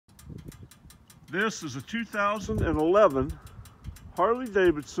This is a 2011 Harley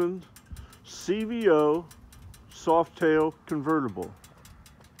Davidson CVO Softail Convertible.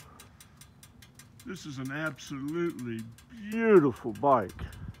 This is an absolutely beautiful bike.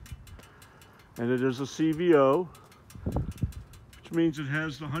 And it is a CVO, which means it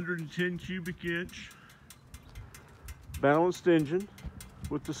has the 110 cubic inch balanced engine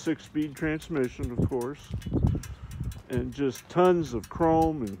with the 6-speed transmission, of course, and just tons of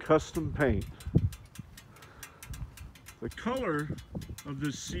chrome and custom paint. The color of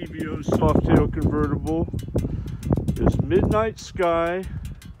this CVO Softail Convertible is midnight sky,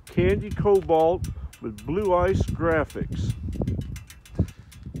 candy cobalt with blue ice graphics.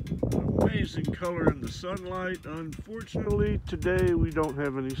 An amazing color in the sunlight. Unfortunately, today we don't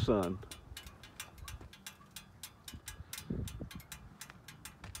have any sun.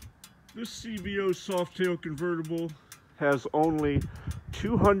 This CVO Softail Convertible has only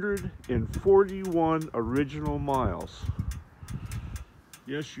 241 original miles.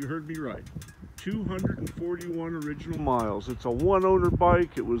 Yes, you heard me right. 241 original miles. It's a one-owner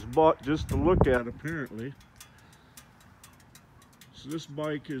bike. It was bought just to look at, apparently. So this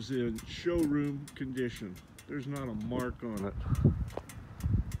bike is in showroom condition. There's not a mark on it.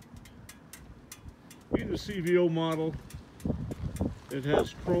 Being a CVO model, it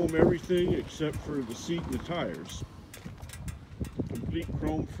has chrome everything except for the seat and the tires. Complete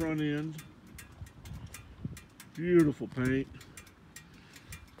chrome front end. Beautiful paint.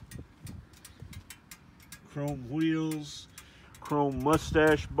 Chrome wheels. Chrome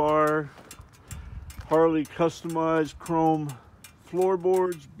mustache bar. Harley customized chrome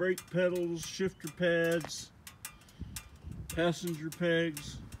floorboards, brake pedals, shifter pads, passenger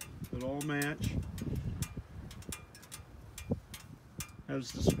pegs that all match.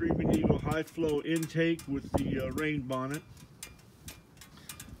 Has the Sreamin Eagle high flow intake with the rain bonnet.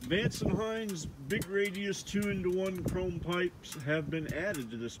 Vance & Hines big radius 2-into-1 chrome pipes have been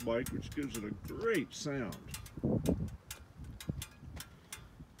added to this bike, which gives it a great sound.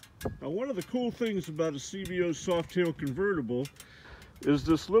 Now, one of the cool things about a CVO Softail Convertible is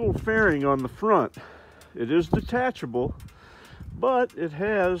this little fairing on the front. It is detachable, but it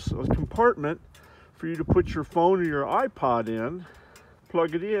has a compartment for you to put your phone or your iPod in,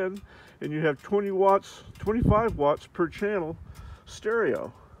 plug it in, and you have 25 watts per channel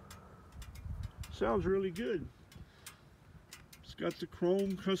stereo. Sounds really good. It's got the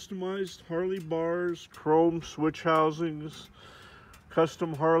chrome customized Harley bars, chrome switch housings,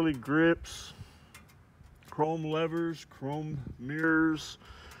 custom Harley grips, chrome levers, chrome mirrors,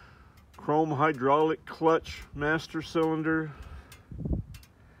 chrome hydraulic clutch master cylinder,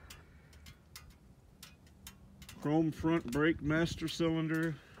 chrome front brake master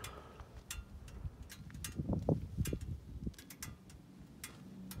cylinder,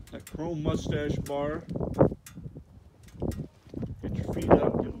 that chrome mustache bar. Get your feet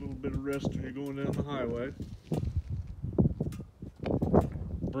up, get a little bit of rest when you're going down the highway.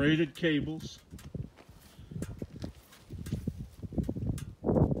 Braided cables.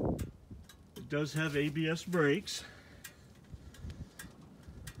 It does have ABS brakes.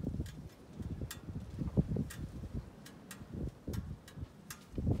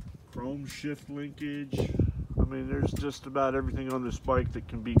 Chrome shift linkage. I mean, there's just about everything on this bike that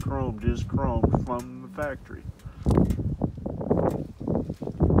can be chromed is chromed from the factory.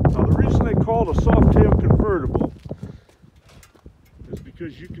 Now, the reason they call it a Softail Convertible is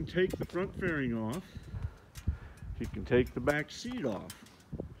because you can take the front fairing off, you can take the back seat off.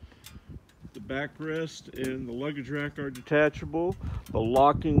 The backrest and the luggage rack are detachable. The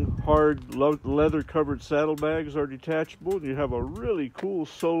locking hard leather covered saddlebags are detachable, and you have a really cool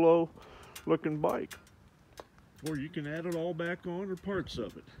solo looking bike. Or you can add it all back on, or parts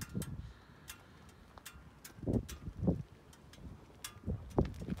of it.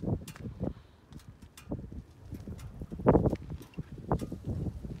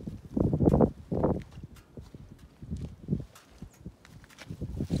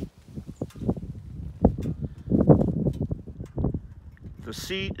 The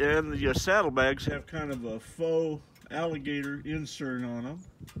seat and the saddlebags have kind of a faux alligator insert on them.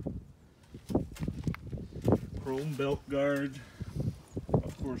 Chrome belt guard.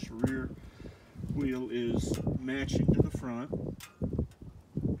 Of course, rear wheel is matching to the front.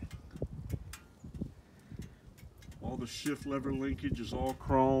 All the shift lever linkage is all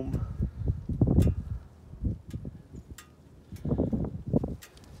chrome.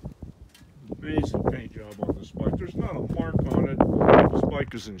 Amazing paint job on this bike. There's not a mark on it. This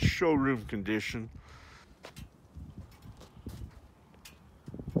bike is in showroom condition.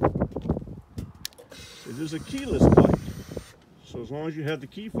 It is a keyless bike, So as long as you have the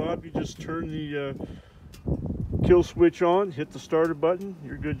key fob, you just turn the kill switch on, hit the starter button,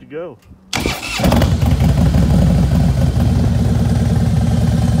 you're good to go.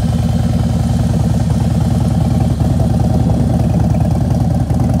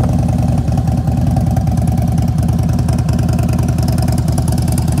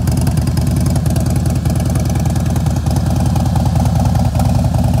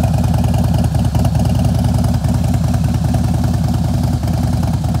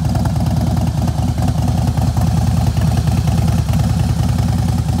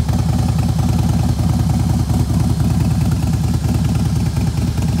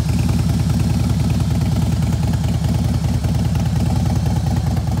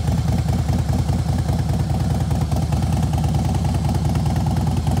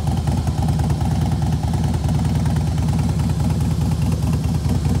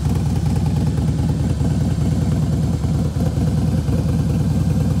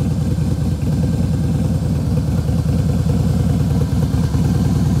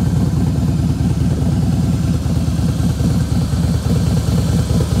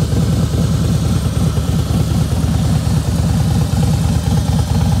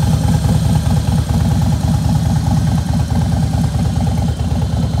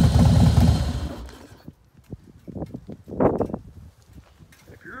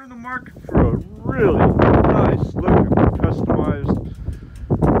 Market for a really nice looking customized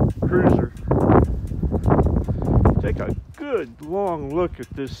cruiser, take a good long look at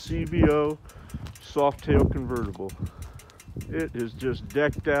this CVO Softail Convertible. It is just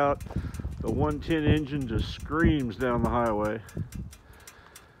decked out. The 110 engine just screams down the highway,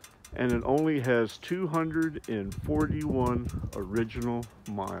 and it only has 241 original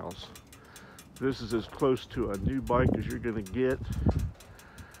miles. This is as close to a new bike as you're going to get.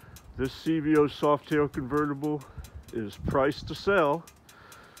 This CVO Softail Convertible is priced to sell,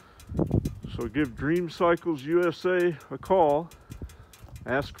 so give Dream Cycles USA a call.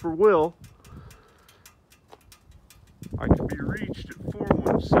 Ask for Will. I can be reached at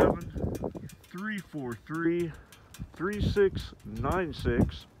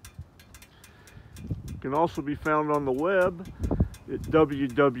 417-343-3696. You can also be found on the web at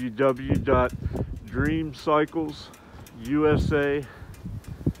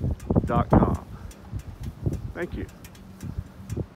www.dreamcyclesusa.com. Thank you.